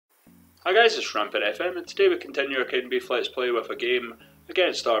Hi guys, it's Rampant FM, and today we continue our Cowdenbeath Let's Play with a game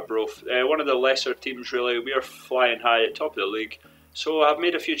against Arbroath. One of the lesser teams really. We are flying high at top of the league, so I've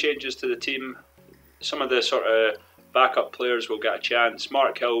made a few changes to the team. Some of the sort of backup players will get a chance.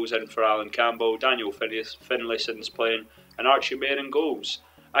 Mark Hill's in for Alan Campbell, Daniel Finlayson's playing, and Archie Mayer in goals.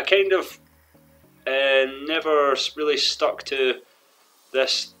 I kind of never really stuck to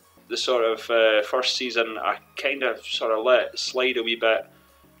the sort of first season. I kind of sort of let it slide a wee bit.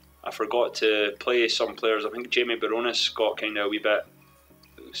 I forgot to play some players. I think Jamie Baronis got kind of a wee bit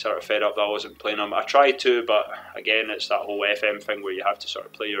sort of fed up that I wasn't playing him. I tried to, but again, it's that whole FM thing where you have to sort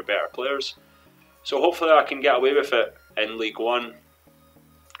of play your better players. So hopefully I can get away with it in League One.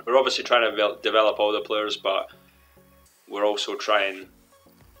 We're obviously trying to develop all the players, but we're also trying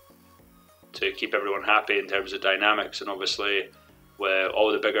to keep everyone happy in terms of dynamics. And obviously, with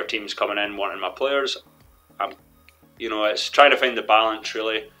all the bigger teams coming in wanting my players, it's trying to find the balance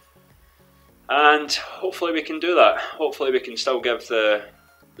really. And hopefully we can do that. Hopefully we can still give the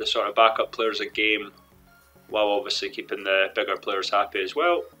sort of backup players a game, while obviously keeping the bigger players happy as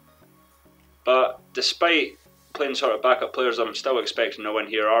well. But despite playing sort of backup players, I'm still expecting a win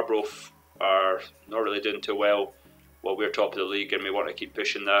here. Arbroath are not really doing too well while we're top of the league, and we want to keep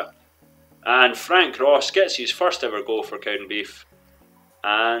pushing that. And Frank Ross gets his first ever goal for Cowdenbeath.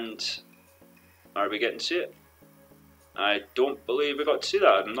 And are we getting to see it? I don't believe we got to see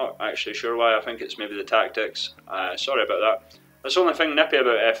that. I'm not actually sure why. I think it's maybe the tactics. Sorry about that. That's the only thing nippy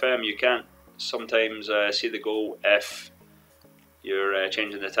about FM. You can't sometimes see the goal if you're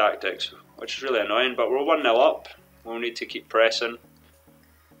changing the tactics, which is really annoying. But we're 1-0 up. We'll need to keep pressing.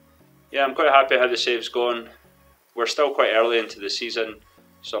 Yeah, I'm quite happy how the save's going. We're still quite early into the season,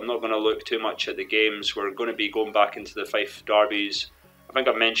 so I'm not going to look too much at the games. We're going to be going back into the Fife derbies. I think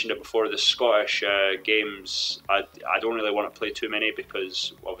I've mentioned it before, the Scottish games, I don't really want to play too many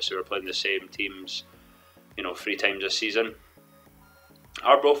because obviously we're playing the same teams, 3 times a season.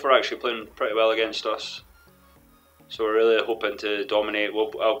 Arbroath are actually playing pretty well against us, so we're really hoping to dominate.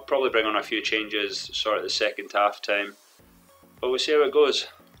 I'll probably bring on a few changes sort of the second half time, but we'll see how it goes.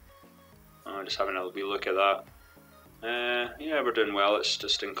 I'm just having a wee look at that. Yeah, we're doing well. It's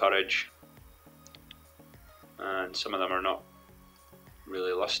just encourage, and some of them are not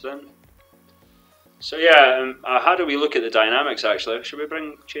really listening. So yeah, I had a wee look at the dynamics actually. Should we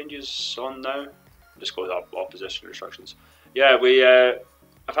bring changes on now? Just go with opposition instructions. Yeah,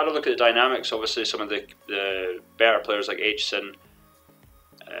 I've had a look at the dynamics. Obviously some of the better players like Aitchison,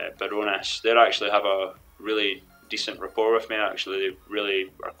 Baronis, they actually have a really decent rapport with me. Actually, they really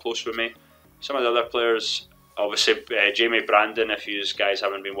are close with me. Some of the other players, obviously Jamie Brandon, if you guys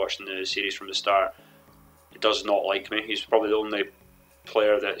haven't been watching the series from the start, does not like me. He's probably the only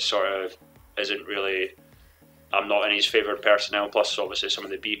player that sort of isn't really, I'm not in his favoured personnel, plus obviously some of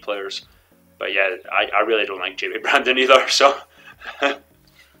the B players. But yeah, I really don't like Jamie Brandon either, so I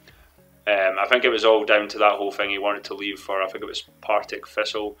think it was all down to that whole thing. He wanted to leave for, I think it was Partick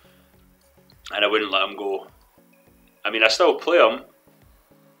Thistle, and I wouldn't let him go. I mean, I still play him,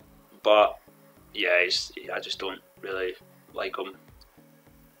 but yeah, I just don't really like him.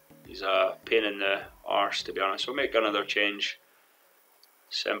 He's a pain in the arse, to be honest. We'll make another change.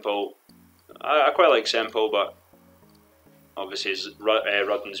 Semple. I quite like Semple, but obviously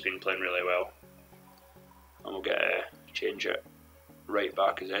Rudden's been playing really well. And we'll get change it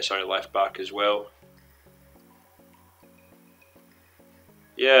left back as well.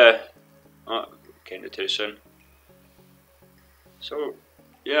 Yeah, kind of too soon. So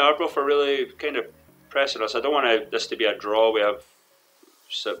yeah, Arbroath are really kind of pressing us. I don't want this to be a draw. We have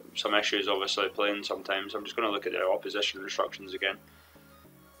some issues obviously playing sometimes. I'm just going to look at the opposition instructions again.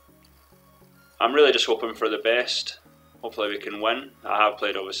 I'm really just hoping for the best. Hopefully we can win. I have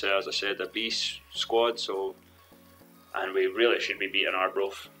played, obviously, as I said, a B squad, and we really should be beating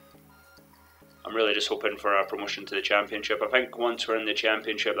Arbroath. I'm really just hoping for a promotion to the Championship. I think once we're in the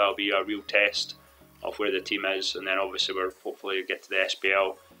Championship, that'll be a real test of where the team is, and then obviously we'll hopefully get to the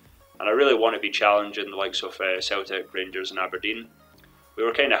SPL. And I really want to be challenging the likes of Celtic, Rangers and Aberdeen. We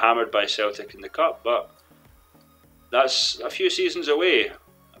were kind of hammered by Celtic in the Cup, but that's a few seasons away.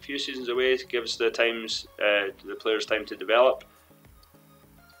 It gives the players time to develop,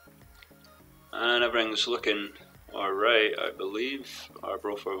 and everything's looking alright. I believe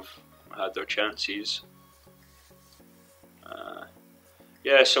Arbroath have had their chances.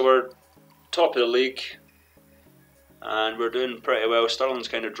 Yeah, so we're top of the league, and we're doing pretty well. Stirling's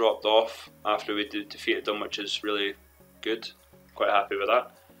kind of dropped off after we defeated them, which is really good. Quite happy with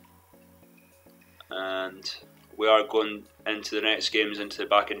that. And we are going into the next games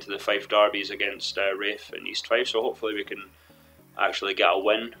back into the Fife derbies against Raith and East Fife, so hopefully we can actually get a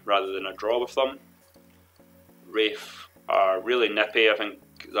win rather than a draw with them. Rafe are really nippy. I think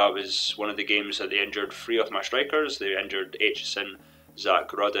that was one of the games that they injured 3 of my strikers. They injured Aitchison,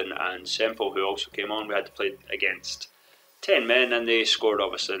 Zach Rudden and Semple, who also came on. We had to play against 10 men and they scored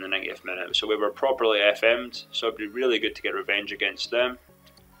obviously in the 90th minute. So we were properly FM'd, so it'd be really good to get revenge against them.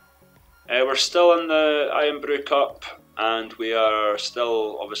 We're still in the Iron Brew Cup and we are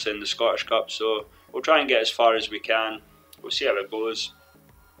still obviously in the Scottish Cup, so we'll try and get as far as we can. We'll see how it goes.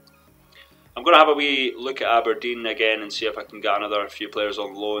 I'm going to have a wee look at Aberdeen again and see if I can get another few players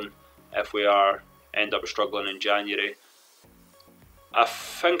on loan if we end up struggling in January. I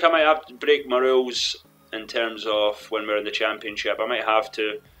think I might have to break my rules in terms of when we're in the Championship. I might have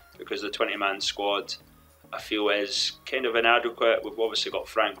to, because the 20-man squad I feel is kind of inadequate. We've obviously got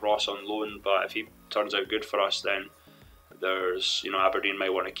Frank Ross on loan, but if he turns out good for us, then there's, Aberdeen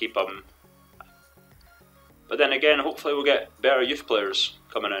might want to keep him. But then again, hopefully we'll get better youth players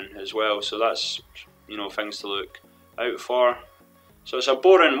coming in as well, so that's, things to look out for. So it's a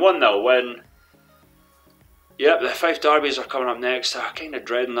boring 1-0 win. Yep, the 5 derbies are coming up next. I'm kind of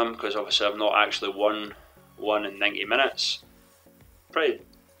dreading them because obviously I've not actually won one in 90 minutes. Pretty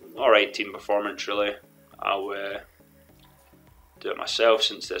alright team performance really. I'll do it myself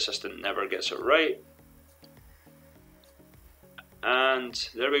since the assistant never gets it right. And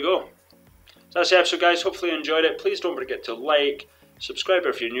there we go. So that's the episode, guys. Hopefully you enjoyed it. Please don't forget to like, subscribe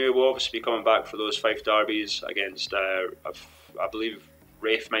if you're new. We'll obviously be coming back for those 5 derbies against, I believe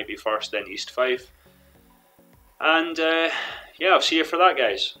Rafe might be first, then East Fife. And yeah, I'll see you for that,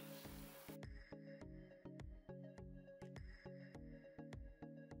 guys.